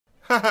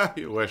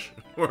You wish.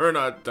 We're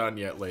not done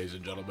yet, ladies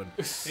and gentlemen.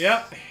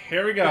 Yep,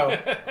 here we go.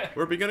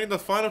 We're beginning the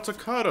final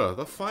toccata,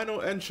 the final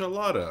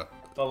enchilada.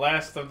 The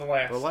last of the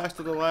last. The last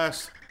of the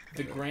last.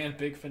 The grand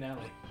big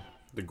finale.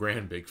 The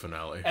grand big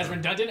finale. As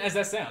redundant as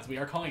that sounds, we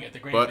are calling it the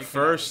grand big finale. But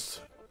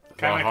first,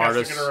 the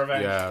hardest,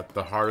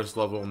 the hardest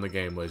level in the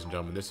game, ladies and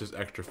gentlemen. This is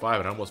Extra 5,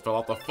 and I almost fell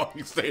off the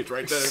fucking stage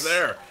right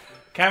there.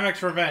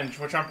 Kamek's Revenge,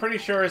 which I'm pretty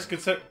sure is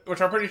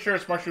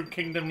Mushroom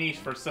Kingdom niche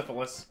for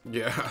syphilis.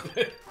 Yeah.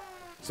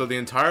 So the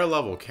entire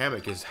level,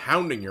 Kamek is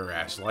hounding your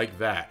ass like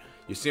that.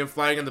 You see him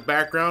flying in the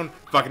background,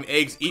 fucking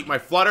eggs eat my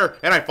flutter,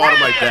 and I fall to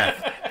my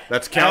death.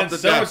 Let's count the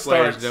deaths,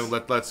 ladies and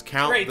gentlemen. Let's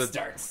count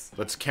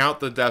Let's count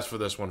the deaths for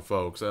this one,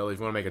 folks. If you want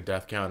to make a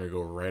death counter,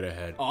 go right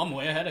ahead. Oh, I'm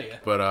way ahead of you.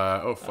 But,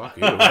 oh, fuck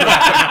you.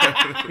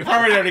 We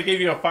probably already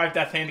gave you a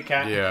 5-death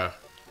handicap. Yeah.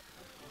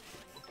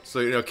 So,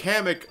 you know,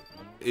 Kamek,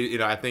 you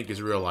know, I think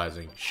is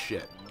realizing,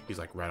 shit, he's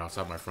like right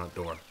outside my front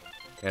door.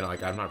 And,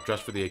 like, I'm not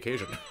dressed for the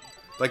occasion.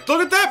 Like,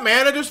 look at that,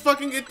 man! I just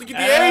fucking get the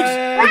eggs!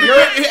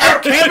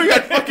 Kamek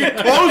got fucking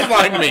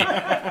clotheslined me!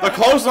 The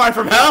clothesline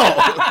from hell!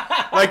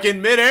 Like,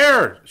 in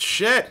midair!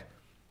 Shit!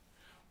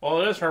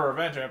 Well, it is her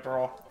revenge, after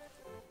all.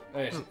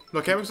 Hey.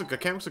 No,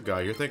 Kamek's a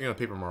guy. You're thinking of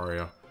Paper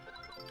Mario.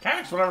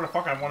 Kamek's whatever the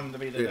fuck I want him to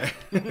be today.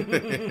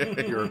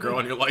 Yeah. You're a girl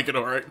and you like it,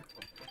 alright?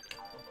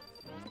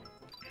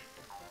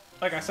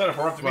 Like I said, if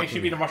we're up to me,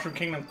 she'd be the Mushroom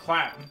Kingdom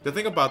clap. The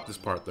thing about this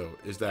part, though,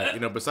 is that, you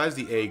know, besides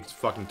the eggs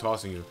fucking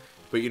tossing you,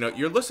 but, you know,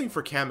 you're listening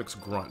for Kamek's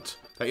grunt.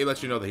 That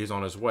lets you know that he's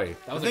on his way.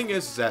 The thing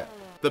is that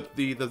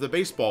the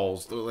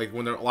baseballs, like,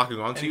 when they're locking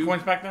onto you... Any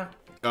coins back there?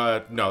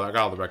 No, I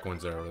got all the red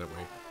coins there that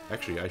way.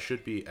 Actually, I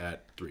should be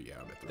at 3.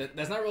 Yeah, I'm at 3.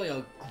 That's not really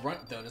a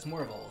grunt, though. That's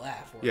more of a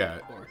laugh or, yeah.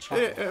 or a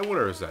chuckle.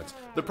 Whatever sense.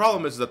 The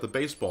problem is that the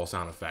baseball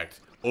sound effect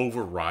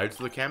overrides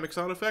the Kamek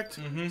sound effect.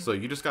 So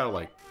you just gotta,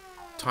 like,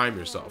 time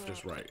yourself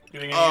just right.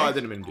 Oh, I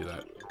didn't mean to do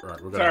that. Alright,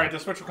 we're gonna... Sorry, the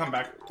switch will come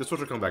back. The switch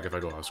will come back if I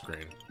go off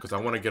screen. Because I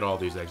want to get all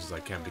these eggs as I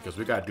can, because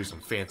we gotta do some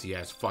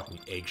fancy-ass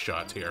fucking egg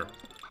shots here.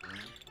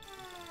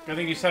 I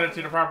think you set it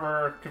to the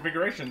proper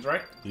configurations,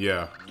 right?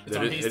 Yeah.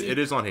 It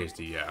is on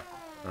hasty, yeah.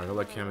 Alright, I'll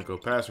let Kamek go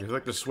past me. He's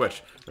like the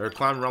switch. They're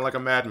climbing around like a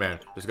madman.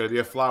 There's gonna be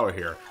a flower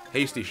here.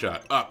 Hasty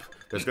shot. Up.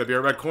 There's gonna be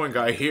a red coin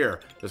guy here.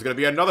 There's gonna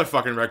be another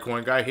fucking red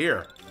coin guy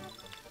here.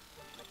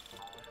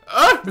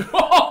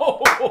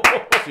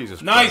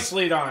 Jesus nice Christ.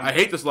 lead on. I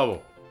hate this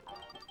level.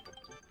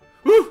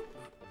 Woo!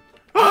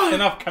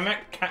 Enough Kamek.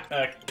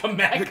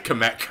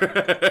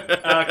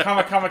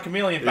 Kama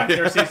Chameleon back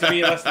there seems to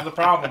be less of the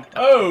problem.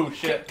 Oh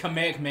shit.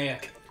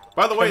 Kamek.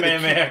 By the way,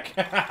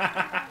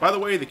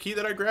 the key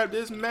that I grabbed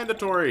is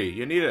mandatory.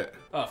 You need it.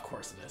 Oh, of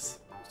course it is.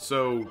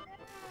 So,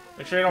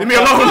 make sure you don't leave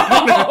me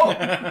alone.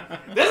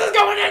 This is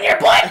going in your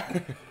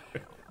butt.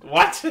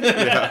 What?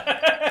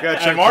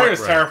 Yeah.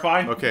 Mario's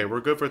terrifying. Okay, we're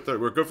good for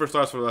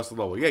stars for the rest of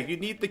the level. Yeah, you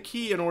need the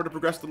key in order to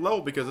progress the level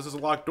because this is a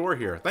locked door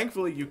here.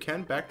 Thankfully, you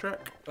can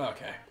backtrack.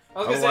 Okay. I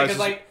was gonna say because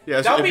like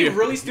that would be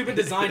really stupid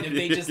design if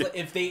they just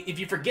if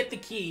you forget the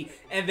key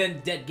and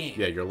then dead game.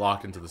 Yeah, you're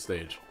locked into the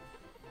stage.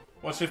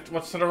 What's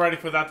to the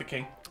right without the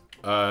key?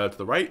 To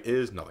the right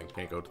is nothing.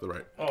 Can't go to the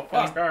right. Oh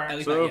fuck!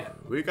 Alright. So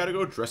we gotta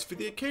go dress for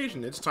the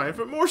occasion. It's time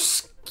for more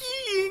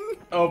skiing.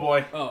 Oh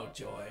boy. Oh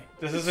joy.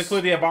 Does this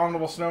include the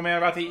abominable snowman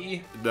about to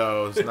eat?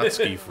 No, it's not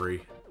ski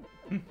free.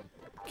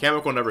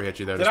 Kamek will never hit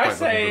you there. Did I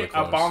say really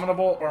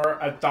abominable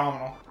or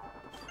abdominal?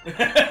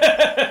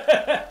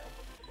 Hey.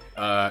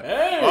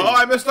 Oh,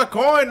 I missed a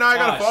coin. Now I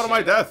gotta fall to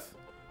my death.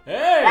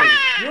 Hey,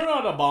 you're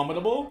not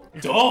abominable.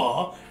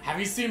 Duh. Have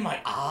you seen my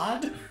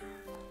odd?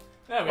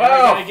 Yeah, we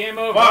got a game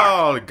over.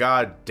 Oh,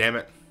 god damn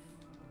it.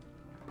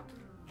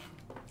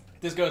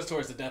 This goes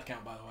towards the death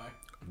count, by the way.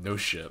 No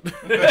shit.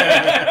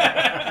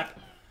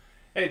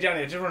 Hey,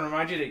 Johnny, I just want to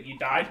remind you that you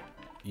died.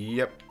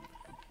 Yep.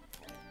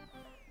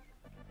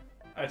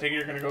 I think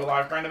you're going to go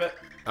live grind a bit.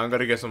 I'm going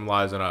to get some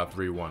lives in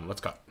 3-1.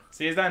 Let's cut.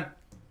 See you then.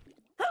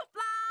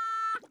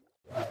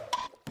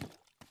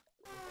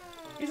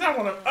 He's not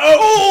one of...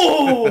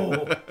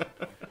 Oh!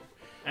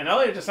 And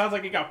Elliot just sounds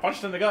like he got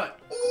punched in the gut.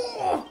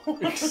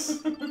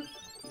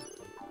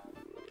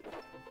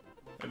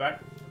 You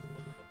back?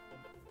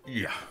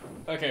 Yeah.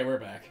 Okay, we're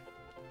back.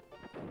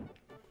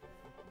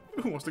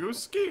 Who wants to go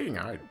skiing?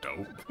 I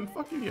don't.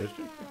 Fuck you,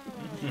 Yoshi.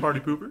 Party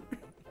pooper.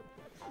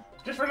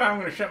 Just for now, I'm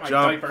gonna shut my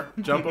diaper.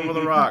 Jump over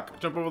the rock.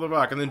 Jump over the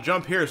rock. And then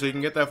jump here so you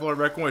can get that floor of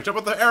red coins. Jump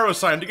with the arrow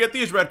sign to get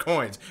these red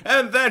coins.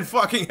 And then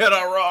fucking hit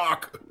a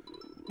rock.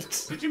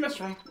 Did you miss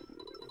from?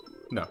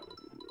 No.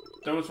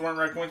 Those weren't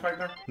red coins back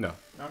there? No.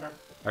 Okay.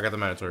 I got the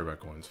mandatory red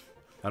coins.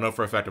 I know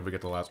for a fact if we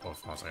get the last... Oh, I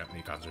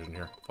need concentration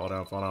here. Fall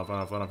down, fall down, fall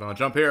down, fall down, fall down.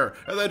 Jump here.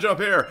 And then jump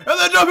here. And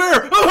then jump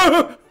here.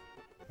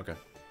 Okay.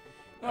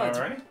 Oh,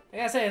 alrighty. I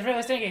gotta say, it's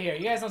really stinky here.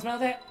 You guys don't smell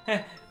that?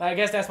 I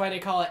guess that's why they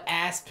call it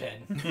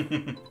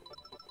Aspen.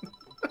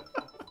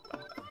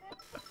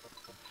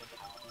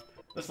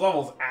 This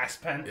level's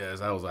Aspen. Yeah,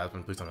 that was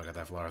Aspen. Please tell me I got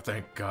that flower.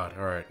 Thank God.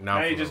 All right,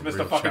 now you for just the missed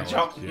a real fucking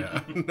challenge.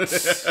 jump.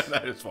 Yeah,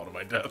 that just fall to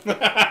my death. Hey,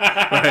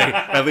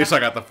 at least I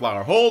got the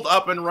flower. Hold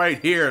up and right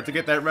here to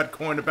get that red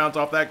coin to bounce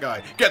off that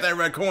guy. Get that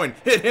red coin,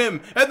 hit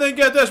him, and then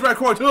get this red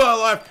coin to the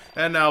left,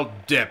 and now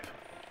dip.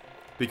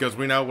 Because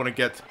we now want to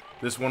get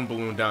this one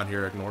balloon down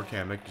here. Ignore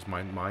Kamek. Just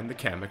mind the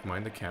Kamek.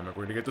 Mind the Kamek. We're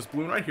going to get this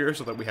balloon right here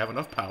so that we have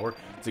enough power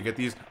to get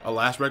these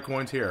last red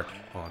coins here.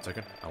 Hold on a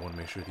second. I want to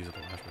make sure these are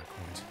the last red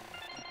coins.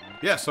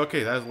 Yes,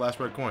 okay, that is the last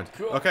red coins.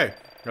 Cool. Okay,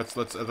 let's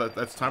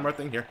time our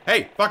thing here.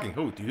 Hey, fucking,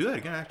 do you do that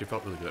again? I actually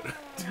felt really good.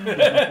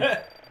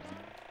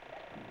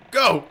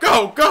 Go,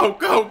 go, go,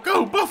 go,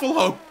 go,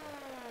 Buffalo!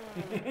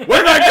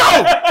 Where did I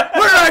go?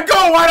 Where did I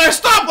go? Why did I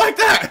stop like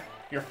that?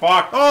 You're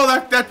fucked. Oh,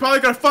 that's probably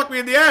gonna fuck me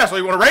in the ass. Oh,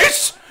 you want to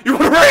race? You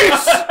want to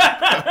race?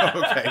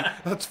 Okay,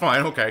 that's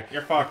fine. Okay.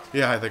 You're fucked.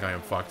 Yeah, I think I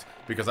am fucked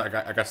because I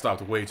got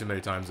stopped way too many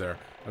times there.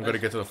 I'm gonna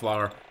get to the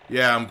flower.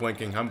 Yeah, I'm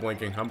blinking. I'm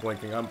blinking. I'm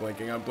blinking. I'm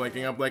blinking. I'm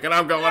blinking. I'm blinking.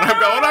 I'm going. I'm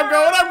going. I'm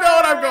going. I'm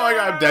going. I'm going.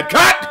 I'm dead.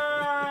 Cut.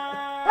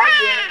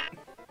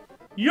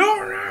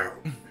 You're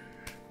out.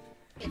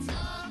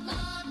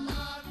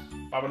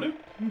 Babaloo.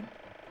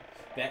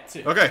 That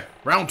too. Okay,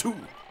 round 2.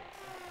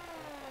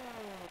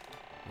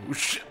 Oh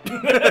shit.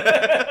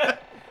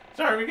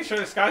 Sorry, we can share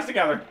the skies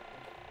together.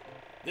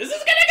 This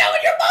is gonna go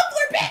in your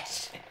muffler,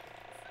 bitch!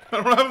 I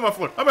don't have a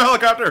muffler. I'm a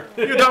helicopter.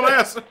 You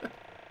dumbass.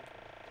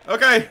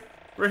 Okay,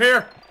 we're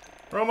here.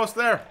 We're almost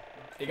there.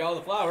 Take all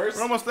the flowers.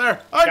 We're almost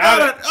there. I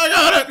got it. I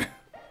got it.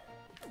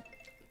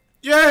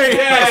 Yay!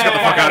 Yeah. Let's get the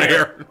fuck out of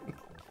here.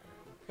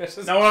 Let's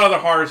just, Now what other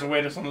horrors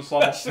await us on this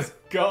level? let's just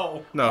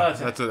go. No, Oh,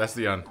 that's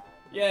the end.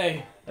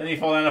 Yay. Then you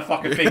fall down a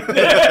fucking big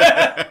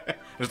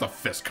Just a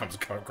fist comes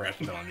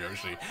crashing down on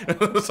Yoshi.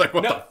 It's like,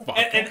 what No, the fuck?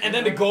 and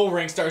then the gold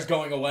ring starts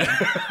going away.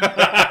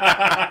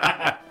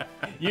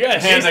 You gotta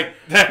hand chase. of,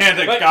 the hand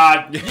of Like-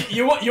 God.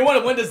 You want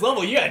to win this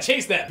level? You gotta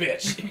chase that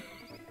bitch.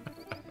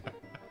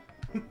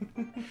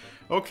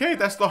 Okay,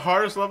 that's the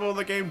hardest level of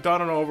the game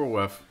done and over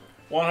with.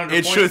 100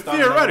 It points should done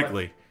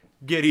theoretically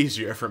get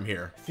easier from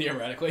here.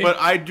 Theoretically. But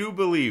I do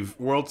believe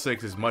World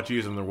 6 is much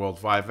easier than World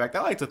 5. In fact,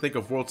 I like to think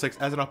of World 6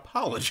 as an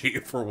apology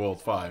for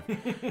World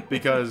 5.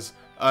 Because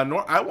I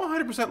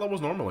 100% levels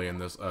normally in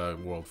this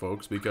world,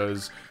 folks.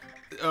 Because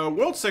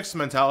World 6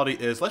 mentality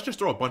is, let's just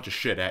throw a bunch of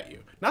shit at you.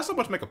 Not so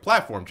much make a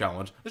platform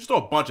challenge, let's just throw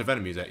a bunch of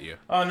enemies at you.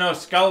 Oh no,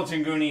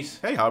 skeleton goonies.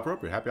 Hey, how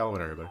appropriate. Happy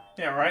Halloween, everybody.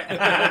 Yeah,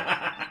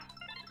 right?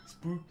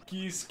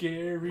 Spooky,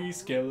 scary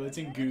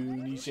skeleton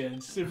goonie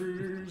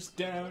shivers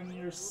down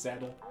your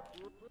saddle.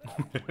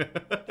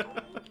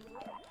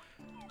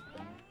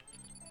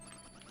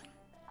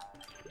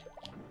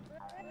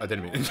 I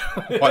didn't mean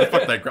why the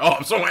fuck did I Oh,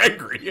 I'm so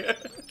angry.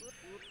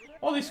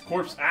 All these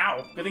corpses.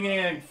 Ow. Good thing you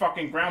didn't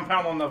fucking ground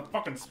pound on the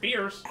fucking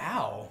spears.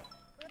 Ow.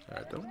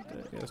 Alright, don't.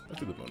 Yeah, let's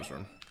do the bonus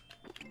run.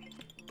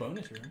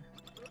 Bonus room?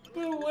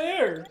 But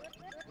where?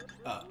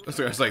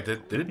 So I was like,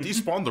 did it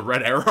despawn the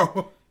red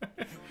arrow?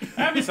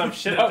 That'd be some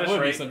shit at That this would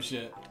be rate. some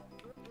shit.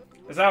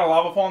 Is that a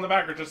lava fall in the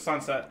back or just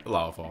sunset?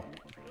 Lava fall.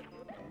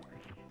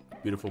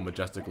 Beautiful,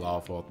 majestic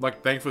lava fall.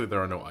 Like, thankfully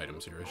there are no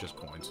items here. It's just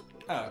coins.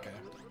 Oh, okay.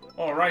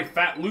 Alright,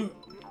 fat loot.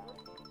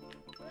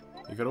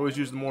 You could always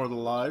use more of the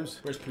lives.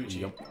 Where's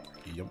Poochie? Yep.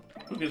 Yep.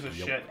 Who gives a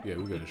Yep. shit? Yeah,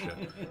 we gives a shit.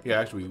 Yeah,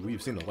 actually,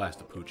 we've seen the last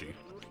of Poochie.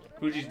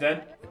 Poochie's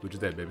dead? Poochie's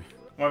dead, baby.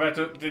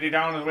 Did he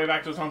die on his way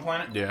back to his home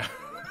planet? Yeah.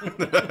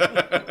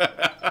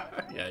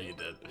 Yeah, you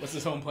did. What's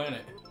his home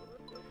planet?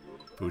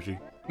 Poochie.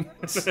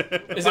 Is it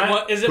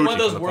one Poochie of from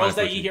those the worlds planet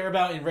that you Poochie. hear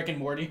about in Rick and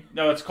Morty?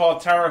 No, it's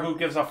called Terra Who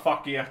Gives a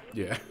Fuck Ya.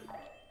 Yeah.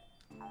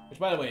 Which,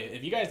 by the way,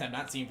 if you guys have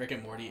not seen Rick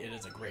and Morty, it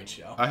is a great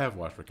show. I have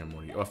watched Rick and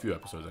Morty. Oh, a few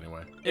episodes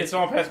anyway. It's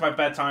all past my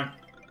bedtime.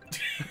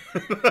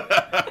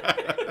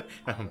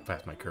 I'm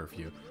past my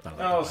curfew. Not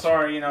allowed to Oh, watch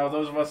sorry. You know,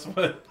 those of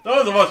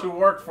us who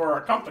work for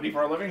a company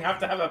for a living have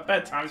to have a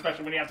bedtime,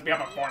 especially when you have to be up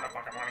at 4 in the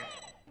fucking morning.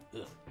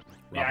 Ugh.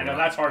 Yeah, I know Robble,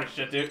 that's hard as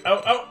shit, dude.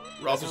 Oh.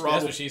 That's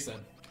what she said.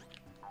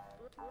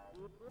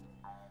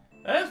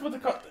 That's what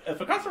if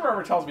a customer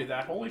ever tells me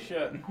that, holy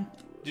shit.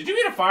 Did you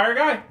meet a fire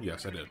guy?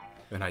 Yes, I did.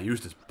 And I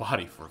used his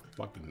body for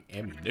fucking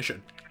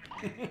ammunition.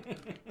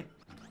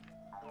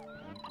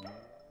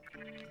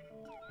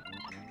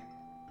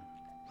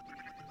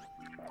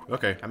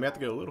 Okay, I may have to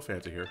get a little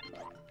fancy here.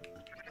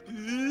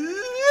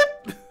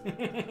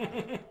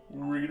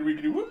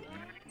 Riggedy-riggedy-whoop.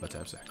 Let's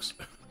have sex.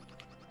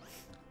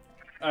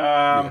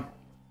 Um,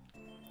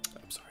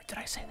 I'm sorry, did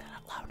I say that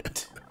out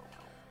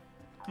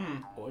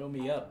loud? Oil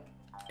me up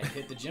and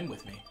hit the gym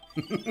with me.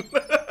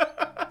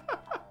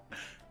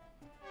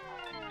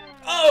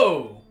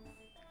 Oh!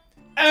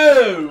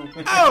 oh!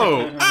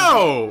 Oh!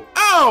 Oh!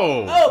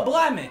 Oh! Oh,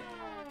 blimey!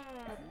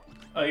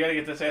 Oh, you gotta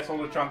get this asshole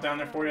to chomp down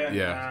there for you?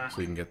 Yeah,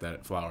 so you can get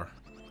that flower.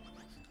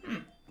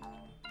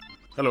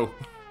 Hello.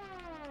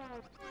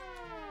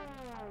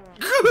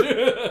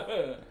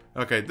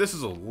 Okay, this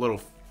is a little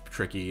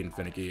tricky and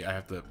finicky. I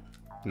have to...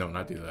 No,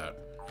 not do that.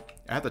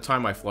 I have to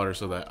time my flutter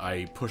so that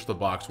I push the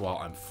box while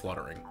I'm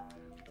fluttering.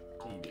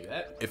 Can you do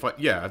that? If I...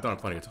 Yeah, I've done it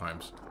plenty of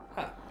times.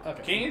 Huh,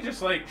 okay. Can't you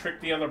just, like, trick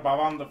the other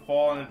Bob-omb to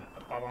fall and...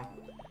 Bob-omb.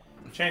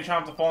 Change how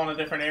to fall in a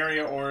different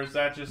area, or is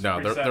that just No,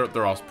 preset?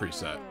 they're all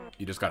preset.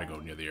 You just gotta go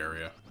near the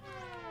area.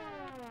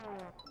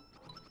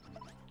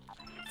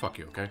 Fuck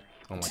you, okay? I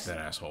don't like that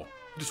asshole.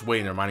 Just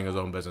waiting there minding his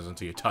own business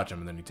until you touch him,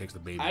 and then he takes the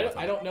baby.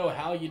 I don't know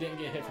how you didn't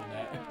get hit from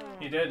that.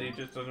 He did. He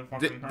just doesn't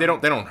fucking. They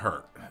don't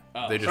hurt.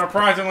 Oh. They just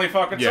Surprisingly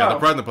fucking yeah. so. The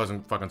present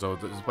doesn't fucking so.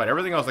 Despite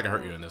everything else that can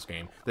hurt you in this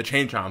game, the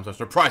chain charms are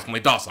surprisingly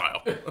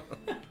docile.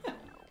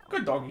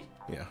 Good doggy.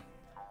 Yeah.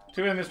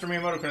 Too bad Mr.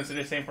 Miyamoto couldn't say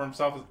the same for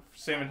himself,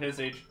 same at his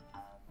age.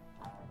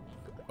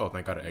 Oh,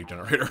 thank God, an egg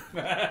generator.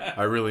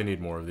 I really need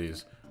more of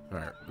these. All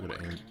right, we're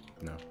gonna aim.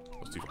 No,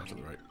 it's too far to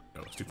the right.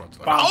 No, it's too far to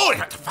the left. Oh,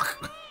 what the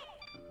fuck!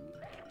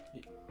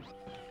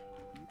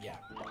 Yeah.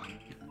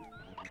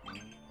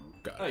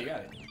 Got Oh, it. you got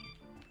it.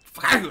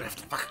 Fuck you,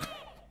 fuck.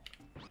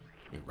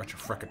 You retro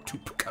frickin'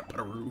 two-cut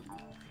butaroo.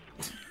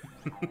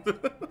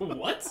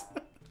 What?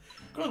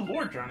 Good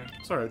lord, Johnny.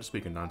 Sorry, I'm just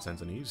speaking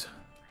nonsense-anese.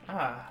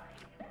 Ah,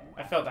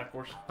 I failed that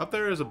course. Up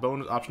there is a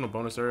optional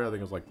bonus area. I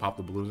think it's like pop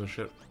the balloons and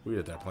shit. We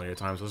did that plenty of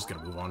times. So let's just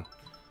gonna move on.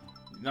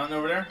 Nothing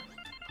over there?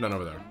 None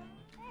over there.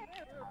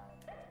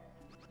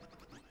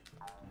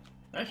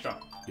 Nice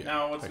job. Yeah,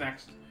 Now, what's thank you.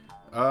 next?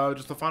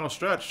 Just the final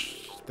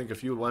stretch. I think a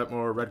few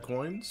more red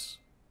coins.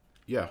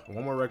 Yeah,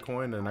 one more red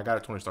coin, and I got a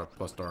 20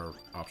 plus star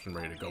option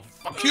ready to go.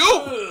 Fuck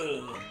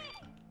you!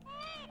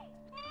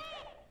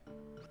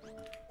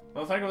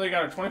 Well, thankfully,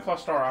 got a 20+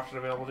 star option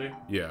available to you.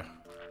 Yeah.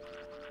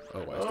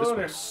 Otherwise, Oh, this there.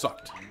 one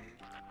sucked.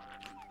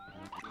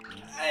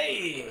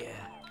 Hey!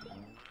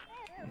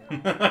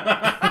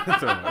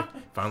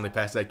 Finally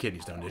passed that kidney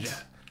stone, did ya?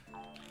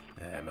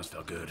 That must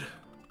feel good.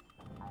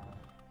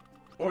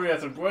 Oh, we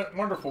had some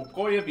wonderful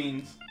Goya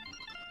beans.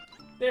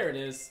 There it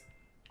is.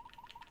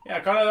 Yeah,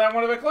 caught that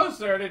one a bit close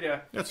there, did ya?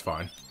 That's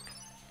fine.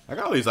 I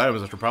got all these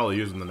items I should probably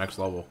use in the next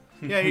level.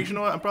 Yeah, you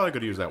know what? I'm probably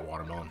going to use that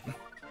watermelon.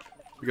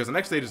 Because the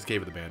next stage is the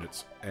Cave of the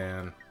Bandits.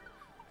 And,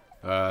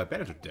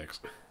 bandits are dicks.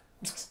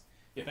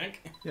 You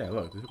think? Yeah,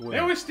 look. They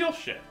always steal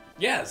shit.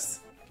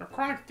 Yes. They're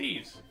chronic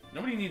thieves.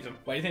 Nobody needs them.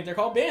 Why do you think they're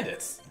called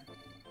bandits?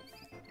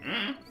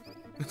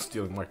 It's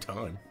stealing my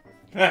time.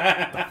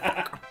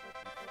 Dumbass.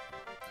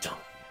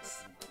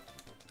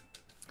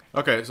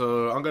 Okay,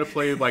 so I'm going to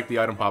play, like, the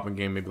item popping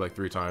game maybe, like,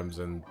 3 times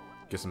and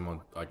get some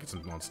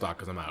on stock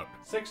because I'm out.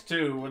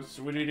 6-2. What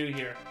do we do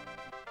here?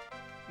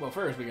 Well,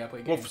 first we gotta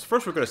play Well, games.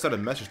 first we're going to send a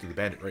message to the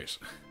bandit race.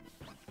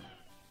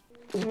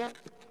 You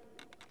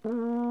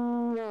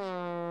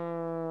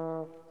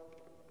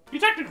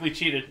technically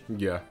cheated.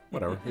 Yeah,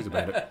 whatever. He's a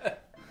bandit.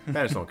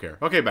 Bandits don't care.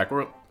 Okay, back.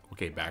 We're back.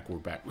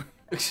 Back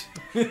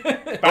Okay,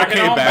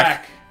 and on back.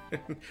 back.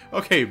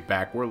 Okay,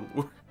 back.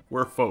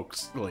 We're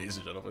folks, ladies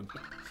and gentlemen.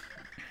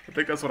 I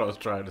think that's what I was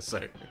trying to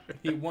say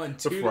He won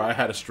 2. before I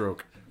had a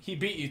stroke. He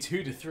beat you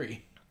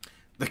 2-3.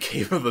 The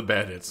Cave of the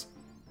Bandits.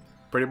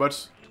 Pretty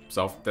much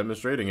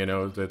self-demonstrating, you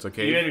know, it's a You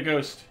cave ate a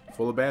ghost.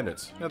 full of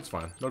bandits. That's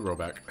fine. They'll grow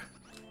back.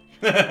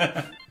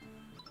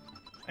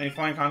 Any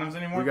flying condoms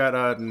anymore? We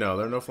got, no,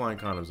 there are no flying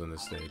condoms in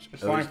this stage.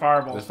 There's flying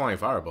fireballs. There's flying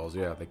fireballs,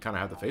 yeah. They kind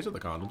of have the face of the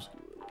condoms.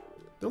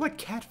 They're like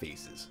cat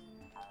faces.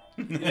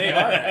 They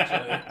are,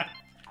 actually.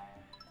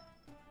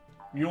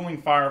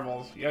 Muling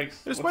fireballs.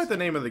 Yikes. Despite the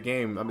name of the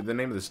game, I mean, the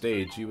name of the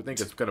stage, you would think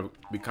it's gonna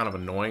be kind of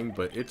annoying,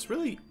 but it's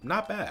really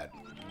not bad.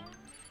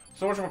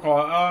 So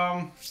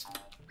whatchamacallit,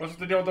 what's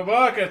the deal with the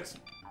buckets?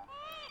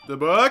 The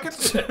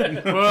buckets?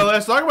 Well,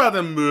 let's talk about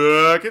the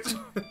buckets.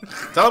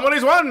 Tell him what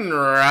he's won,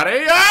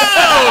 ready?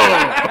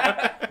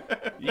 Oh!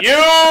 You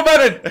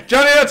better,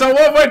 Johnny, that's a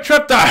one-way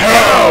trip to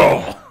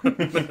hell!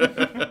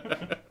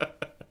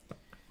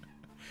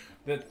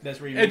 That's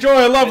where you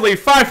Enjoy a lovely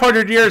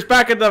 500 years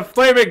back in the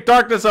flaming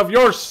darkness of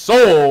your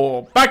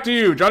soul. Back to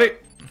you, Johnny.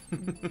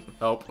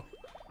 Help.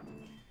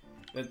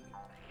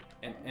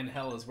 And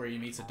hell is where you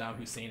meet Saddam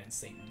Hussein and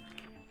Satan.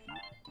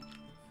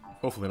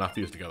 Hopefully not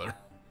fused together.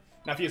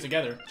 Not fused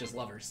together, just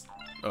lovers.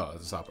 Oh,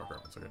 that's a South Park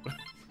reference. Okay.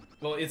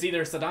 Well, it's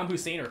either Saddam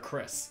Hussein or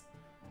Chris.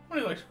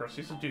 Nobody likes Chris.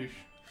 He's a douche.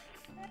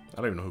 I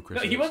don't even know who Chris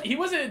No, is. he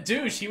wasn't a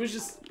douche. He was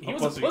just he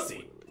was a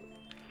pussy.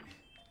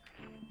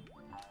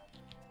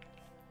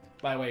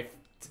 By the way,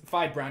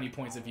 5 brownie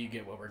points if you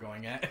get what we're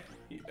going at.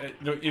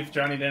 If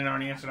Johnny didn't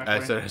already answer that I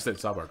question. said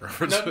South Park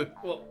reference. No,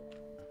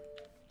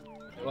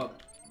 well,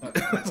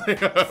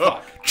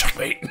 Fuck.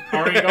 Checkmate.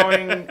 Are we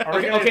going? Are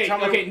we Okay, gonna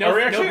tell okay, me? no- Are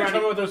we no actually gonna brownie.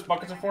 tell me what those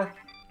buckets are for?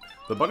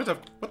 The buckets have...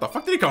 What the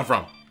fuck did he come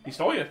from? He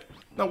stole you.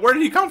 No, where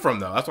did he come from,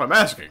 though? That's what I'm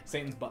asking.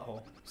 Satan's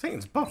butthole.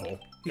 Satan's butthole.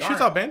 He Darn.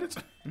 shoots out bandits?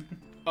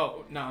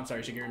 Oh no, I'm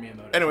sorry, Shigeru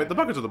Miyamoto. Anyway, the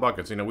buckets are the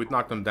buckets. You know, we've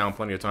knocked them down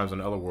plenty of times in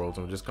other worlds,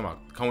 and they just come out.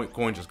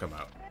 Coins just come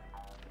out.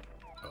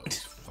 Oh, it's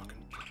fucking...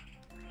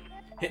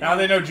 Now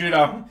they know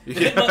judo.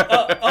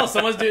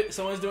 Someone's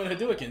doing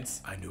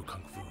Hadoukens. I knew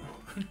Kung Fu.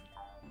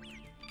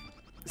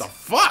 The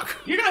fuck?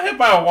 You got hit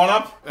by a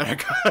one-up.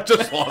 And I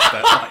just lost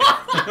that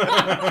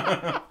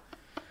life.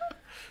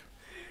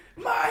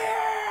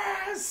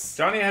 My ass.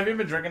 Johnny, have you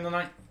been drinking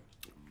tonight?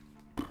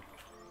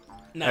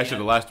 Not Actually,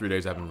 the yet. last 3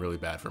 days have been really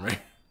bad for me.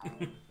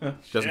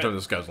 Just in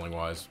terms of scheduling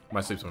wise.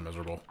 My sleep's been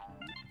miserable.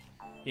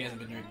 He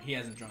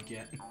hasn't drunk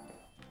yet.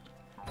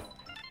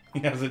 He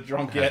hasn't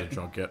drunk Hasn't yet.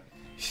 drunk yet.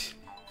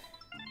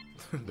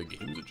 The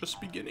games are just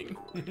beginning.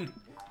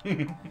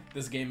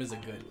 This game is a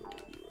good.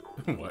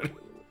 What?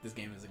 This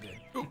game is a good.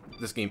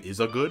 This game is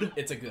a good?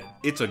 It's a good.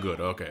 It's a good.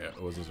 Okay,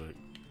 what was this right?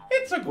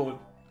 It's a good.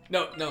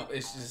 No,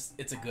 it's just,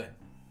 it's a good.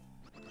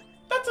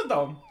 That's a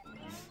dumb.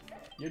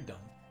 You're dumb.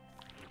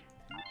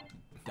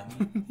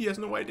 Dummy. He has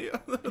no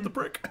idea. The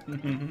prick.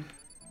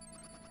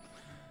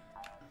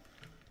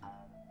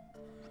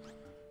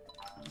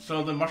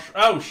 So the mushroom.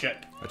 Oh shit!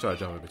 I tried to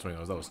jump in between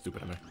those. That was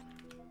stupid of me.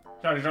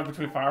 Trying to jump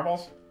between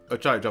fireballs I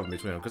tried to jump in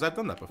between them because I've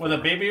done that before. with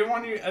a baby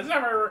one. Is that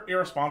ever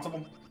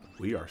irresponsible?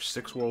 We are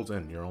 6 worlds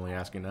in. You're only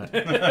asking that?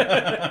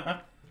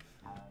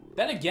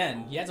 Then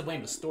again, he has to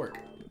blame the stork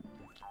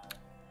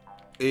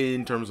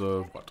In terms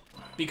of what?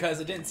 because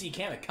it didn't see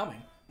Kamek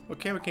coming. Well,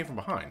 Kamek came from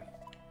behind.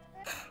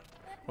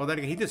 Well, then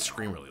again, he did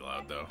scream really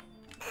loud, though.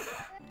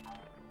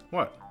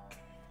 What?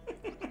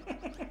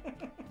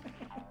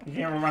 You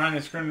came from behind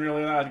the screen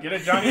really loud. Get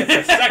it, Johnny? It's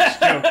a sex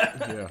joke.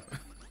 Yeah.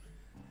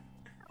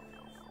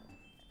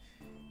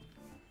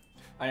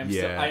 I am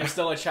Yeah.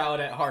 still a child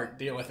at heart.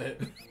 Deal with it.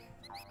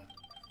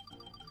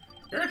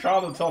 You're a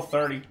child until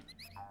 30.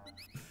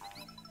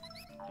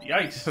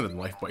 Yikes. And then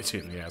life bites you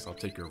in the ass. I'll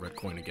take your red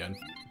coin again.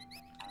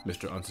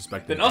 Mr.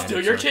 Unsuspecting. Then I'll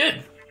steal your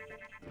kid.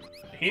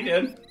 He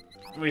did.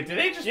 Wait, did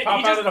he just Yeah,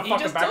 pop out of the he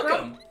fucking just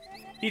background? took him.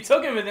 He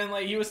took him, and then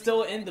like he was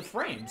still in the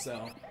frame.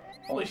 So.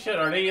 Holy shit,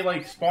 are they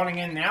like spawning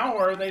in now,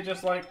 or are they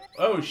just like,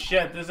 oh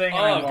shit, this ain't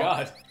gonna Oh go?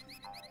 god.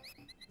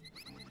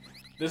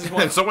 This is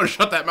one. And someone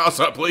shut that mouse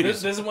up, please.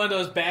 This is one of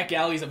those back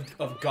alleys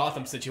of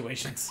Gotham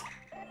situations.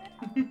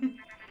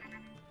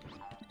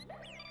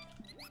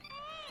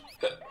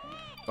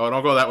 Oh,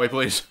 don't go that way,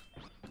 please.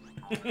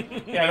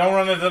 Yeah, don't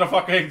run into the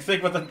fucking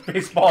thing with the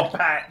baseball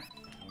bat.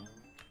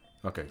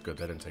 Okay, good.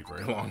 That didn't take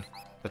very long.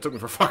 That took me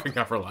for fucking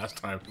ever last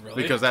time.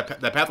 Really? Because that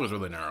path was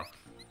really narrow.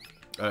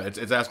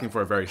 It's asking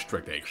for a very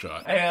strict egg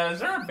shot. Hey, is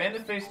there a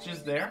bandit face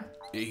just there?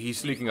 He's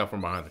sneaking up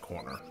from behind the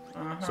corner.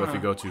 So if you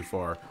go too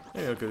far,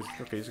 yeah, okay,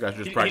 these guys are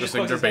just He practicing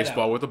pokes their his head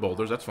baseball out. with the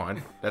boulders. That's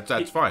fine.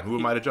 That's fine. Who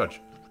am I to judge?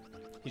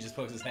 He just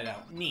pokes his head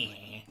out.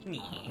 Nee,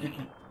 nee.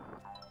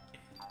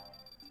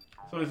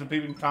 So he's a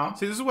peeping Tom?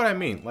 See, this is what I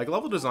mean. Like,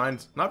 level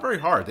design's not very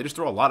hard. They just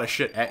throw a lot of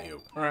shit at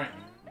you. Alright.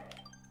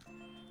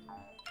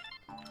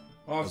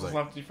 What else is like,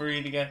 left for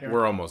you to get here?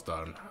 We're almost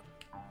done.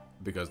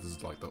 Because this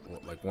is like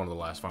one of the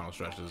last final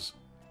stretches.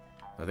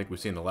 I think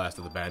we've seen the last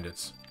of the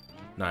bandits.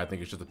 Nah, I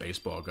think it's just the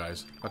baseball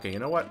guys. Okay, you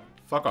know what?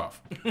 Fuck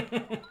off. Just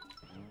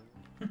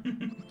want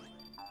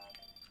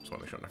to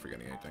make sure I'm not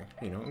forgetting anything.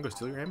 You know, I'm gonna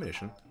steal your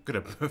ammunition. I'm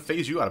gonna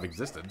phase you out of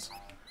existence.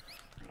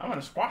 I'm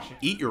gonna squash you.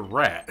 Eat your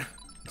rat.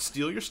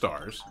 Steal your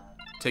stars.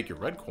 Take your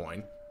red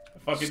coin.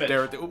 Fuck you,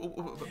 Stare bitch.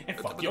 at the... And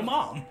fuck your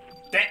mom.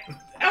 Damn.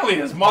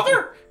 Elliot's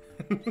mother?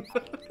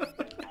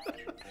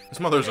 His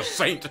mother's a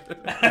saint.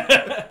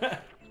 I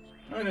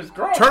mean, his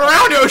girl. Turn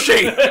around,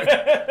 Yoshi!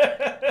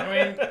 I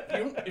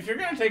mean, if you're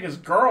gonna take his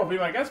girl, be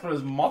my guest, but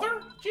his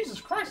mother?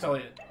 Jesus Christ,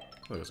 Elliot.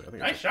 Look at this, I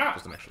think Nice it's shot.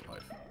 just an extra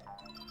life.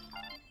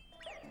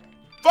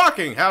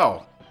 Fucking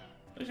hell!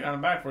 At least you got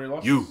him back for you,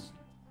 lost. You.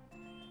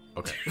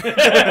 Okay.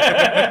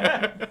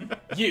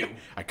 You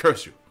I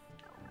curse you.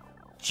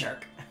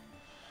 jerk.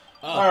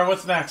 Alright,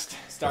 what's next?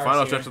 The Stars final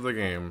here. stretch of the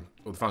game.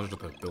 Well, the final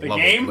stretch of the The level.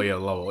 game? Yeah, the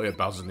level. Yeah,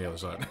 Bowser's on the other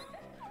side.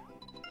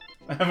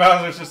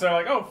 Bowser's just there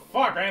like, oh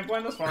fuck, I ain't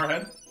playing this far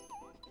ahead.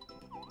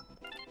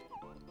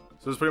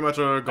 So it's pretty much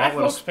a That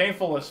gauntlet. looks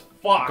painful as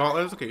fuck.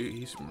 Gauntlet is okay.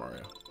 He's Super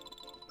Mario.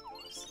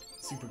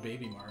 Super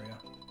baby Mario.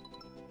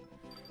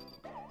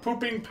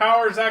 Pooping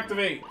powers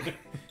activate.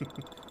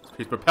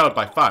 He's propelled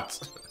by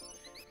farts.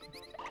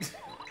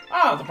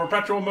 Ah, the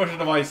perpetual motion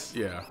device.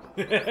 Yeah.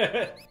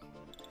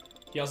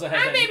 He also has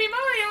I'm that, Baby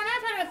Mario and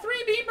I've had a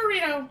 3-beat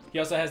burrito. he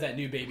also has that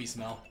new baby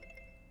smell.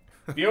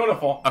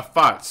 Beautiful. A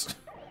farts.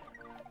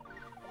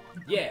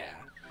 Yeah.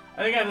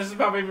 And again, this is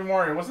about Baby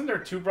Mario. Wasn't there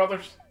 2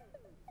 brothers?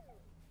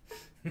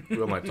 We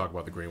might talk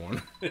about the green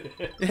one.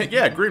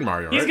 Yeah, Green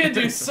Mario, right? He's gonna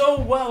do so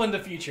well in the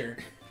future.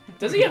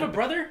 Does he have a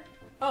brother?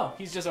 Oh,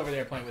 he's just over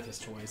there playing with his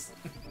toys.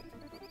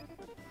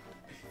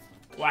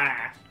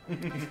 Wow.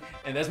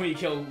 And that's when you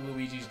kill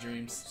Luigi's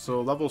dreams. So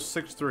level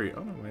 6-3.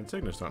 Oh, my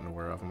insignia's starting to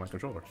wear off on my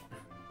controller.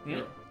 Hmm?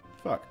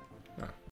 Fuck.